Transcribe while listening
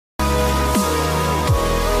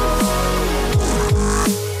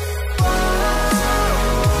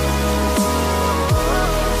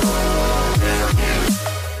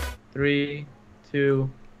3, 2,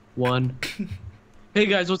 1. Hey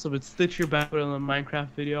guys, what's up? It's Stitchy back with a Minecraft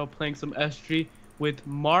video playing some SG with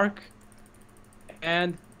Mark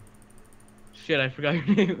and shit, I forgot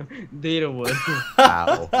your name. DataWood.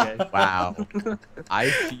 Wow. Okay. Wow. I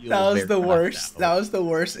feel That was very the worst. left That out. was the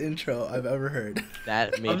worst intro I've ever heard.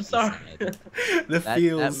 That made I'm me sorry. sad. The That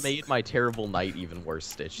feels. made my terrible night even worse,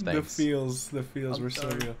 Stitch. Thanks. The feels I'm were so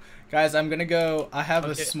sorry. real. Guys, I'm gonna go. I have a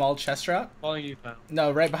Okay. small chest route. Following you, Kyle.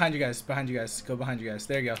 No, right behind you guys. Behind you guys. Go behind you guys.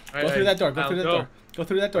 There you go. Right, Go through that door. Go Kyle, through that go. door. Go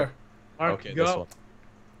through that door. Mark, Okay, go. this one.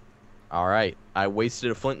 All right. I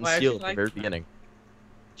wasted a flint and Well, I steel actually at the like very that. beginning.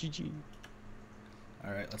 GG.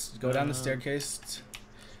 All right, let's go down the staircase.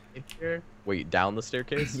 If you're... Wait, down the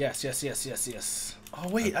staircase? Yes. Oh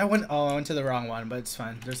wait, I went to the wrong one, but it's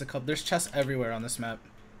fine. There's a couple. There's chests everywhere on this map.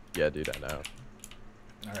 Yeah, dude, I know.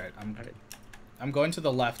 All right, Alright. I'm going to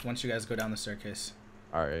the left once you guys go down the staircase.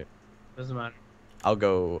 All right. Doesn't matter. I'll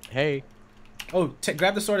go. Hey. Oh,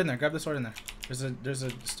 grab the sword in there. Grab the sword in there. There's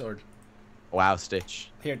a sword. Wow, Stitch.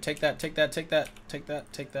 Here, take that,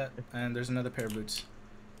 and there's another pair of boots.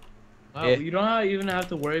 Wow, Yeah. you don't even have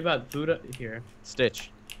to worry about food here. Stitch.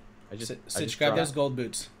 I Stitch, just grab dropped- those gold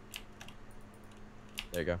boots.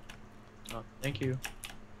 There you go. Oh, thank you.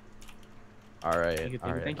 All right. Thank you,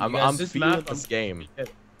 All right. thank you, I'm guys. This feeling map, this game.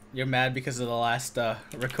 You're mad because of the last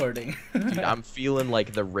recording. Dude, I'm feeling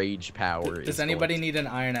like the rage power. Does is anybody going need an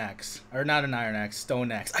iron axe? Or not an iron axe,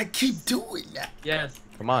 stone axe. I keep doing that. Yes.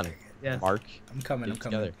 to- Come on, Yes. Mark. I'm coming. Get I'm it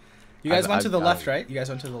coming. together. You guys went to I've the got left, it. right? You guys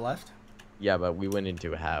went to the left? Yeah, but we went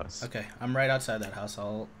into a house. Okay, I'm right outside that house.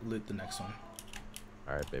 I'll loot the next one.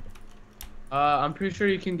 All right, baby. I'm pretty sure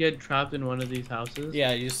you can get trapped in one of these houses.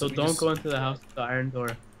 Yeah, you just. So we don't just- go into the house with the iron door.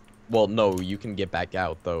 Well, no, you can get back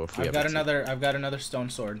out though if we I've have got a team. I've got another stone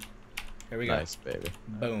sword. Here we go. Nice, baby.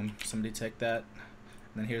 Boom. Somebody take that.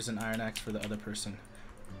 And then here's an iron axe for the other person.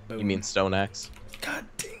 Boom. You mean stone axe? God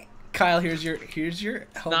dang. Kyle, here's your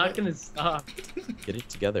helmet. Not gonna stop. Get it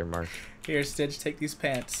together, Mark. Here, Stitch, take these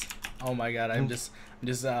pants. Oh my god, I'm just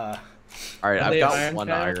All right, Are I've they got iron one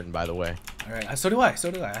pants? iron, by the way. Alright, so do I.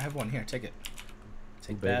 I have one here, take it.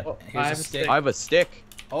 Take baby. that. Oh, Here's I a have a stick. stick. I have a stick.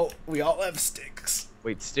 Oh, we all have sticks.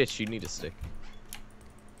 Wait, Stitch, you need a stick.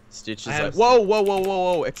 Stitch I is have like, a whoa, whoa, whoa,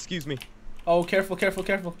 whoa, whoa, excuse me. Oh, careful.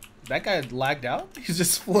 That guy lagged out? He's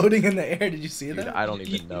just floating in the air. Did you see Dude, that? I don't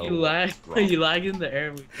even know. You lag. what's wrong. You lag in the air.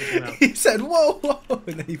 And we kick him out. He said, whoa, whoa,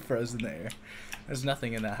 and then he froze in the air. There's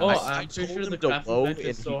nothing in that Oh, house. I'm pretty told sure him the to crafting low, bench and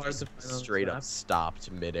is so he hard just to find on this straight up map.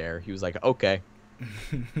 stopped midair. He was like, okay.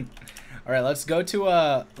 Alright, let's go to,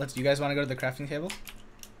 you guys want to go to the crafting table?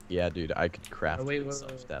 Yeah, dude, I could craft Oh, wait,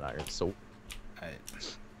 myself wait. that iron. So,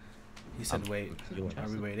 Alright. He said, wait. feeling Are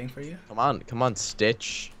we waiting for you? come on,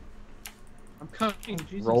 Stitch. I'm coming.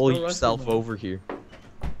 Jesus, Roll don't rush yourself me. over here.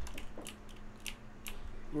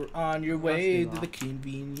 We're on your way Rusty to the lock.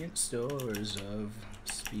 convenience stores of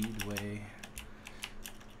Speedway.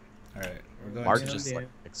 Alright, we're going Mark to... just like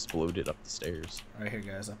exploded up the stairs. Right here,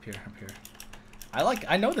 guys, up here.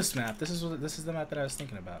 I know this map. This is the map that I was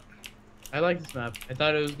thinking about. I like this map. I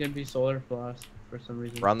thought it was gonna be solar frost for some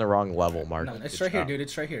reason. We're on the wrong level, Mark. No, it's Good right here, job. dude.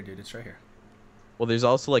 It's right here, dude. It's right here. Well, there's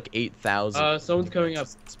also like 8,000. Someone's coming up.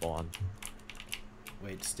 Spawn.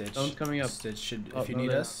 Wait, Stitch. Someone's coming up. Stitch should. Oh, If you no,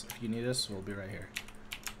 need they're us, we'll be right here.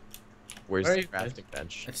 Where's Where are the you guys? crafting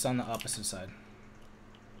bench? It's on the opposite side.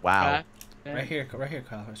 Wow. Right here,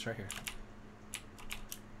 Kyle. It's right here.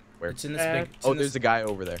 Where? It's in this Uh, big. Oh, there's a guy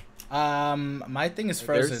over there. My thing is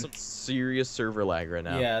frozen. There's some serious server lag right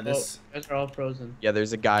now. Yeah, Oh, this. you guys are all frozen. Yeah,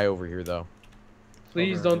 there's a guy over here though.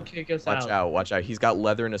 Please Over. don't kick us Watch out. out, watch out. He's got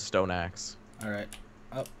leather and a stone axe. All right.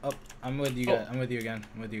 Up. I'm with you Oh. guys. I'm with you again.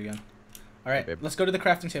 All right, babe. let's go to the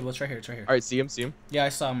crafting table. It's right here. It's right here. All right, see him, see him. Yeah, I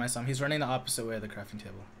saw him. He's running the opposite way of the crafting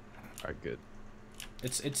table. All right, good.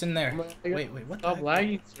 It's in there. Oh my God. Wait, what? Stop the heck?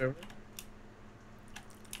 lagging, server.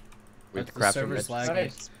 Wait, The crafting server's bench is- lagging.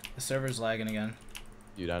 Nice. The server's lagging again.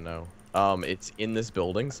 Dude, I know. It's in this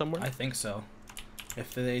building somewhere. I think so.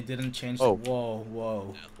 If they didn't change. Oh.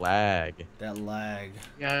 Whoa. Lag. That lag.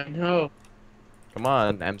 Yeah, I know. Come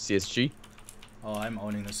on, MCSG. Oh, I'm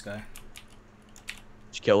owning this guy.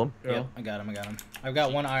 Did you kill him? Girl. Yep, I got him. I've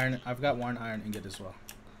got one iron ingot as well.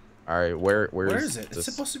 All right, where Where is it? this? It's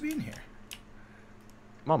supposed to be in here.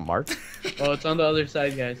 Come on, Mark. Oh, it's on the other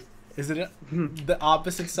side, guys. Is it the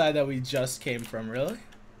opposite side that we just came from? Really?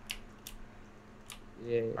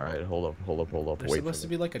 Yeah. All right, hold up. There's Wait supposed for to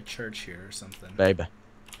be like a church here or something. baby.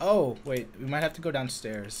 Oh wait, we might have to go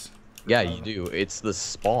downstairs. Yeah, you do. It's the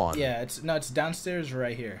spawn. Yeah, it's downstairs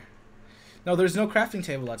right here. No, there's no crafting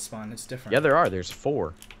table at spawn. It's different. Yeah, there are. There's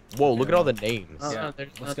 4. Whoa, look at all the names. Uh-uh, Yeah. there's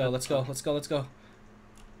Let's not go.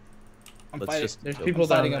 that I'm Let's fighting. just There's kill people I'm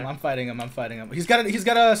them. fighting down him. there. I'm fighting him. I'm fighting him. He's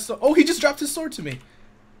got a. Oh, he just dropped his sword to me.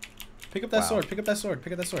 Pick up that Wow. sword. Pick up that sword.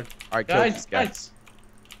 Pick up that sword. All right, kill Guys, this guy. guys.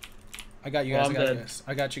 I got you Oh, guys. I'm I got you dead. guys.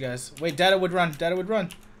 I got you guys. Wait, DataWood run. DataWood run.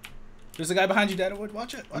 There's a guy behind you, DataWood.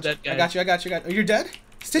 Watch it. Watch dead, it. I guys. got you. I got you. I got. Oh, you're dead.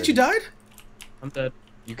 Stitch, you Ready. died. I'm dead.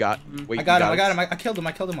 You got. Mhm. Wait, I got you him. I got us? him. I killed him.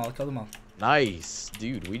 I killed them all. I killed them all. Nice,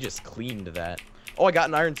 dude. We just cleaned that. Oh, I got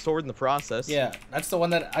an iron sword in the process. Yeah, that's the one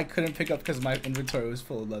that I couldn't pick up because my inventory was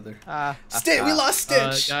full of leather. Ah, Stitch, we lost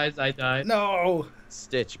Stitch. Guys, I died. No.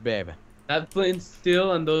 Stitch, baby. That flint and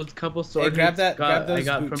steel and those couple sword grab hits that- grab those I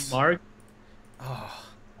got boots. from Mark. Oh,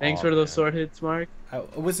 Thanks Aw, for those man. sword hits, Mark.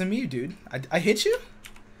 it wasn't me, dude. I hit you.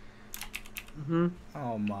 hmm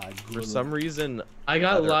Oh my. For some reason, I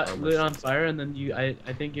got Leather armor lit on suits. fire, and then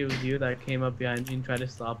I think it was you that came up behind me and tried to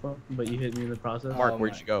stop him, but you hit me in the process. Mark, Oh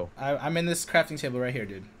where'd my- you go? I'm in this crafting table right here,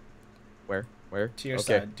 dude. Where? To your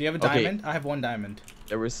Okay. side. Do you have a Okay. diamond? I have one diamond.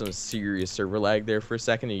 There was some serious server lag there for a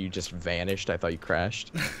second, and you just vanished. I thought you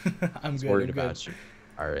crashed. I'm was good. worried I'm good. about you.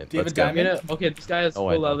 All right, Do you have let's a go. diamond? Okay, this guy has Oh,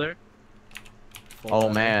 I full don't. leather. Full Oh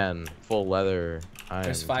leather. man, full leather.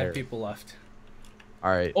 There's 5 people left.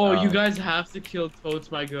 All right. Oh, you guys have to kill Totes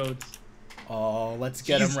my goats. Oh, let's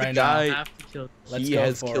get He's him the right guy- now. Have to kill. Let's he go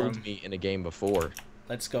has for killed him. me in a game before.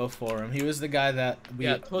 Let's go for him. He was the guy that we.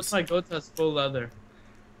 Yeah, Totes my goats has full leather.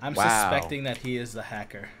 I'm Wow. suspecting that he is the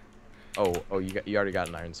hacker. Oh, you already got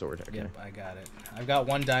an iron sword. Okay. Yep, I got it. I've got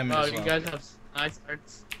 1 diamond Oh, as well. you guys have nice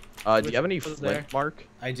arts. Do you have any Which was flint, Mark?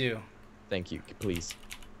 I do. Thank you, please.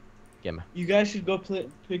 Give me. You guys should go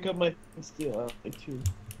pick up my steel too.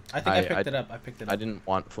 I think I I- picked it up. I picked it I up. didn't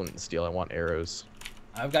want flint and steel. I want arrows.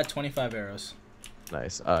 I've got 25 arrows.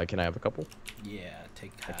 Nice. Can I have a couple? Yeah,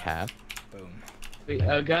 take half. Like half? Boom.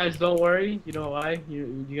 Wait, guys, don't worry. You know why?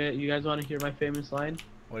 You guys want to hear my famous line?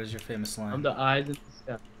 What is your famous line? I'm the eyes in the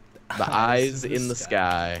sky. The eyes in the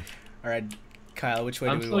sky. All right, Kyle, which way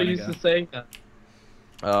I'm do we so want to used go? to saying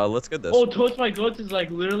that. Let's get this. Oh, Toast My Goats is like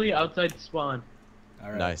literally outside spawn. All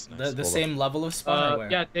right. Nice, The, nice. the Hold same level of spawn or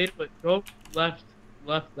where? Yeah, DataWood, go left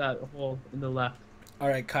that hole in the left. All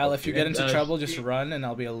right, Kyle, if you get into And, trouble, just she- run and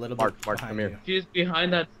I'll be a little Mark, bit Mark, behind come here. you. She's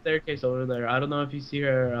behind that staircase over there. I don't know if you see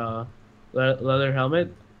her leather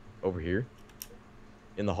helmet. Over here.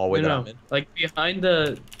 In the hallway No, that no, I'm in. like behind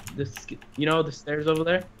the you know the stairs over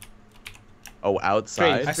there. Oh,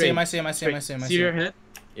 outside. I see him, I see him, I see him, I see him, I See see your him. head?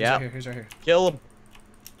 Yeah. He's right here. Kill him.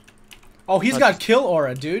 Oh, he's Touch got his- kill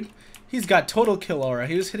aura, dude. He's got total kill aura.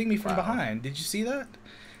 He was hitting me from Wow. behind. Did you see that?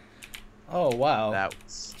 Oh, wow.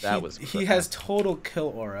 That was. He has total kill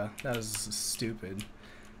aura. That was stupid.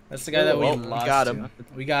 That's the guy that we Well, lost we got to. him.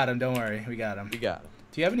 We got him, don't worry. We got him. We got him.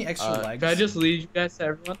 Do you have any extra legs? Can I just lead you guys to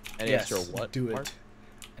everyone? Any Yes, extra what? do it. Mark?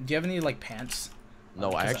 And do you have any, like, pants? No,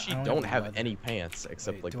 I 'cause I actually don't don't have have leather. any pants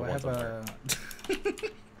except Wait, like do the I ones have I'm wearing.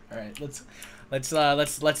 All right,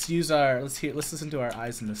 let's use our let's listen to our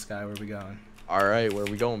eyes in the sky. Where are we going? All right, where are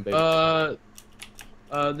we going, baby?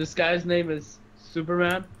 This guy's name is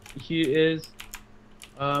Superman. He is,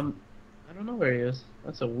 I don't know where he is.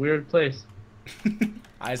 That's a weird place.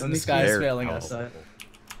 Eyes Let in the me sky is Very failing us. powerful.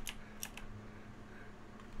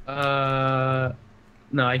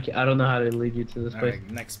 No, I don't know how to lead you to this All place.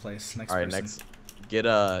 right, next place. Next All right, person. next. Get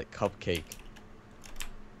a cupcake.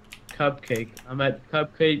 Cupcake. I'm at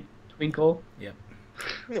Cupcake Twinkle.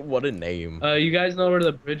 What a name. You guys know where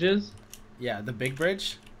the bridge is? Yeah, the big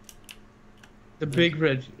bridge. The big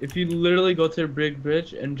bridge. If you literally go to the big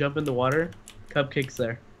bridge and jump in the water, Cupcake's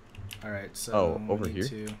there. All right, so Oh, we over need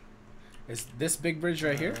here? to- Is this big bridge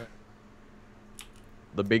right here?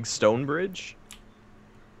 The big stone bridge.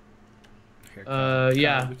 Here, Kyle,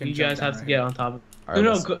 Yeah. we can You jump guys down have right to here. get on top of it. All No, right,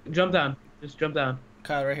 no, let's- go, jump down. Just jump down.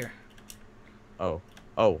 Kyle, right here. Oh,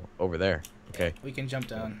 over there. Okay. We can jump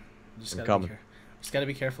down. Just I'm gotta coming. just gotta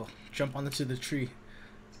be careful. Jump onto the tree.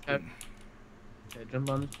 Okay, jump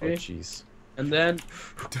on the Oh, tree. jeez. And then,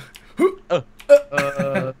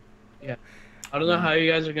 Oh. yeah. I don't know how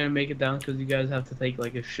you guys are gonna make it down because you guys have to take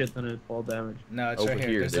like a shit ton of fall damage. No, it's Over right here.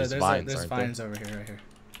 here, There's, there's there's vines, there's aren't there? vines over here, right here.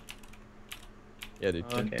 Yeah, dude.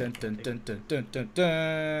 Okay. Dun, dun, dun, dun, dun, dun,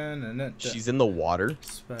 dun, dun, dun. She's in the water.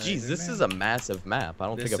 Spider-Man. Jeez, this is a massive map. I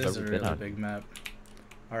don't This think I've is ever a been really on. big map.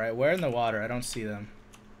 All right, where in the water? I don't see them.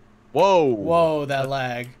 Whoa. Whoa, that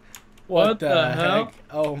lag. What the hell? heck?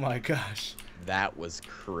 Oh my gosh. That was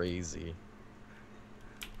crazy.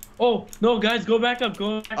 Oh no, guys, go back up.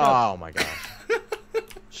 Go back up. Oh my gosh.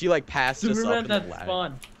 She like passed us Superman up in that the lag.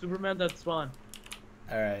 spawn. Superman that spawn.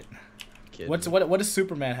 All right. Kid. What does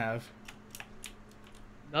Superman have?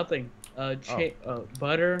 Nothing.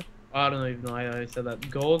 Butter. Oh, I don't even know. I said that.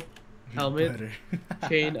 Gold helmet. Butter.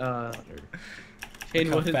 chain. Chain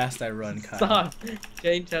Look how wood. fast I run, Kyle. Stop.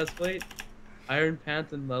 Chain chestplate, iron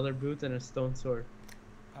pants and leather boots, and a stone sword.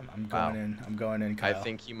 I'm going in. I'm going in, Kyle. I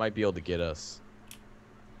think he might be able to get us.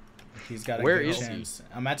 He's got a Where good is chance.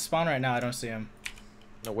 I'm at spawn right now. I don't see him.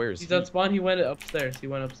 No, where is He's he? at spawn. He went upstairs.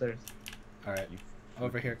 All right.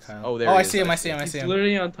 Over here, Kyle. Oh, there Oh, he I is. see him. I He's see him.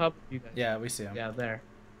 literally on top of you guys. Yeah, we see him. Yeah, there.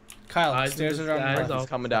 Kyle, Eyes in stairs the are on skies, the all- He's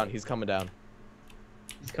coming down. He's coming down.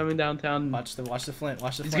 He's coming downtown. Watch the flint.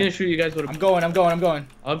 Watch the He's flint. gonna shoot you guys with a. I'm going.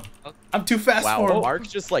 I'll- I'm too fast Wow, for him. Mark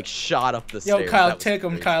just like shot up the Yo, stairs. Kyle, That was take him.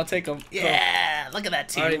 crazy. Kyle, take him. Yeah, look at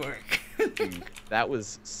that All right. teamwork. Dude, that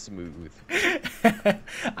was smooth. I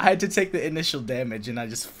had to take the initial damage, and I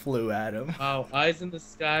just flew at him. Wow, eyes in the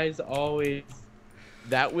skies always.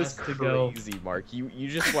 That was Has to go. crazy, Mark. You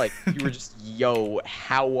just like you were just yo.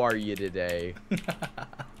 How are you today?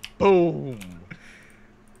 Boom.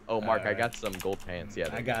 Oh, Mark, I Alright. got some gold pants. Yeah,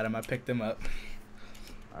 I got him. I picked him up.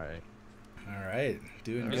 All right. All right,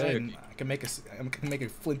 doing There's good. cookie. I can make a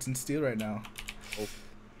flint and steel right now. Oh.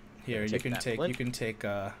 Here, you Take can that take. flint. You can take.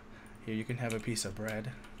 Here, you can have a piece of bread,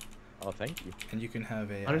 Oh, thank you. and you can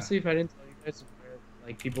have a. Honestly, if I didn't tell you guys where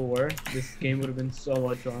like people were, this game would have been so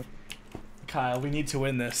much fun. Kyle, we need to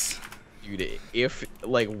win this. Dude, if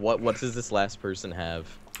like what does this last person have?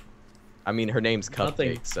 I mean, her name's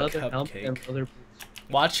Nothing. Cupcake. So. Leather helmet and Cupcake. leather boots.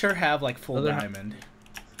 Watch her have like full Other- diamond.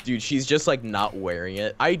 Dude, she's just like not wearing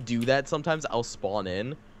it. I do that sometimes. I'll spawn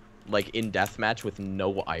in, like in deathmatch with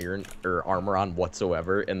no iron or armor on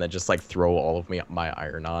whatsoever, and then just like throw all of my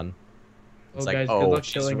iron on. It's Oh, like, guys, good oh, luck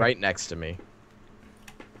she's killing her. right next to me.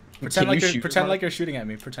 Pretend Can like you you're shoot pretend her, like you're shooting at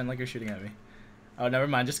me. Pretend like you're shooting at me. Oh, never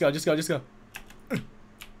mind. Just go. Just go. Just go.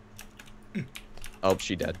 Oh,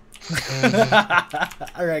 she dead.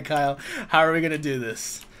 All right, Kyle. How are we gonna do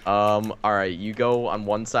this? All right, you go on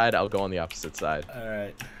one side. I'll go on the opposite side. All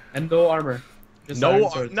right. And no armor. Just No, iron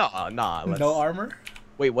swords. nah. No armor.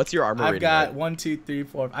 Wait, what's your armor I've rating? got right? 1, 2, 3,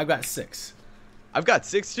 4. I've got 6. I've got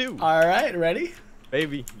 6 too. All right, ready?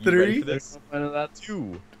 Baby, you ready 3, for this? One of that.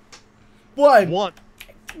 2, 1, 1.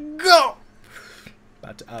 go!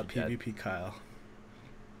 About to out Dead. PvP Kyle.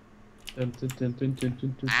 Dun, dun, dun, dun, dun,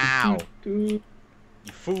 dun, dun, Ow. dun, dun.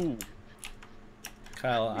 You fool.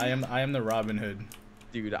 Kyle, I am the Robin Hood.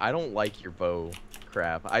 Dude, I don't like your bow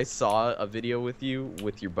crap. I saw a video with you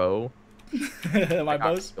with your bow. My I got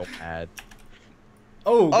bows. so mad.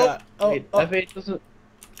 Oh, God. Oh, Wait, oh. F8 doesn't.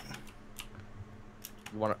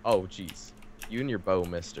 You wanna? Oh, jeez. You and your bow,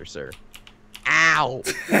 mister, sir. Ow!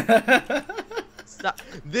 Stop.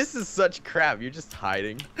 This is such crap. You're just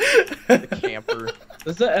hiding. The camper.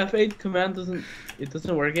 Does the F8 command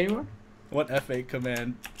doesn't work anymore? What F8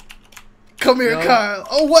 command? Come here, No. Kyle.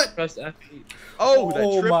 Oh, what? Press F8. Oh, that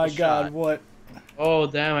triple my shot. God, what? Oh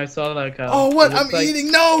damn, I saw that, Kyle. Oh, what? It I'm looks like-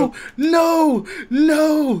 eating. No, no,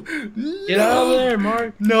 no, Get out of there,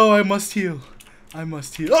 Mark. No, I must heal. I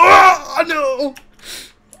must heal. Oh, no.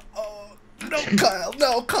 Oh, no, Kyle.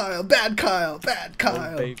 No, Kyle. Bad Kyle. Bad Oh,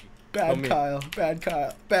 Kyle. baby. Bad Come here. Kyle. Bad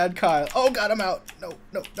Kyle. Bad Kyle. Oh, God, I'm out. No,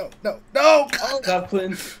 no, no, no, no, God. Stop,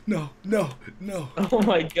 Clint. No, no, no, Oh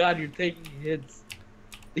my God, you're taking hits.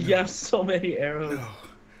 You have so many arrows. no,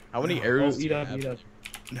 How many No. arrows Oh, do eat you up, have? eat up.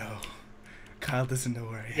 no. Kyle doesn't know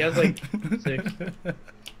where I am. He has like 6.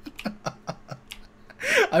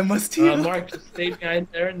 I must heal. Mark, just stay behind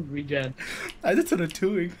there and regen. That's what I'm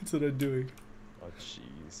doing. That's what I'm doing. Oh,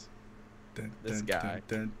 jeez. Dun, This dun, guy.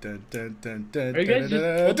 dun, dun, dun, dun, dun, Are you guys dun,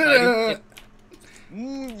 just dun,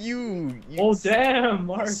 dun. You Oh damn,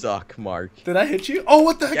 Mark. suck, Mark. Did I hit you? Oh,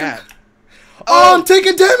 what the heck? Yeah. Oh, I'm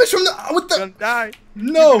taking damage from the. What You're the? gonna die.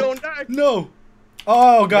 No. You're gonna die. No.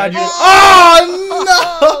 Oh, God. Yeah, You... you-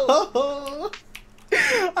 Oh, no.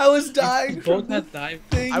 I was dying. You from both the had dive.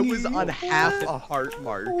 I was thingy. on half What? a heart,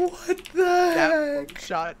 Mark. What the That heck?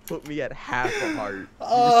 shot put me at half a heart. You were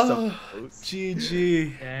Oh, so close.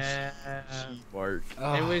 GG. Yeah. Gee, Mark.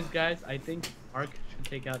 Oh. Anyways, guys, I think Mark should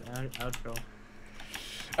take out outro.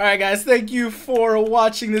 Alright guys, thank you for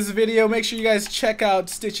watching this video. Make sure you guys check out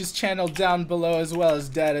Stitch's channel down below as well as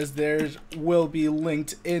Data's. Theirs will be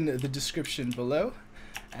linked in the description below.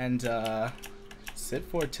 And that's it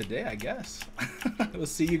for today, I guess. We'll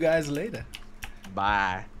see you guys later.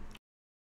 Bye.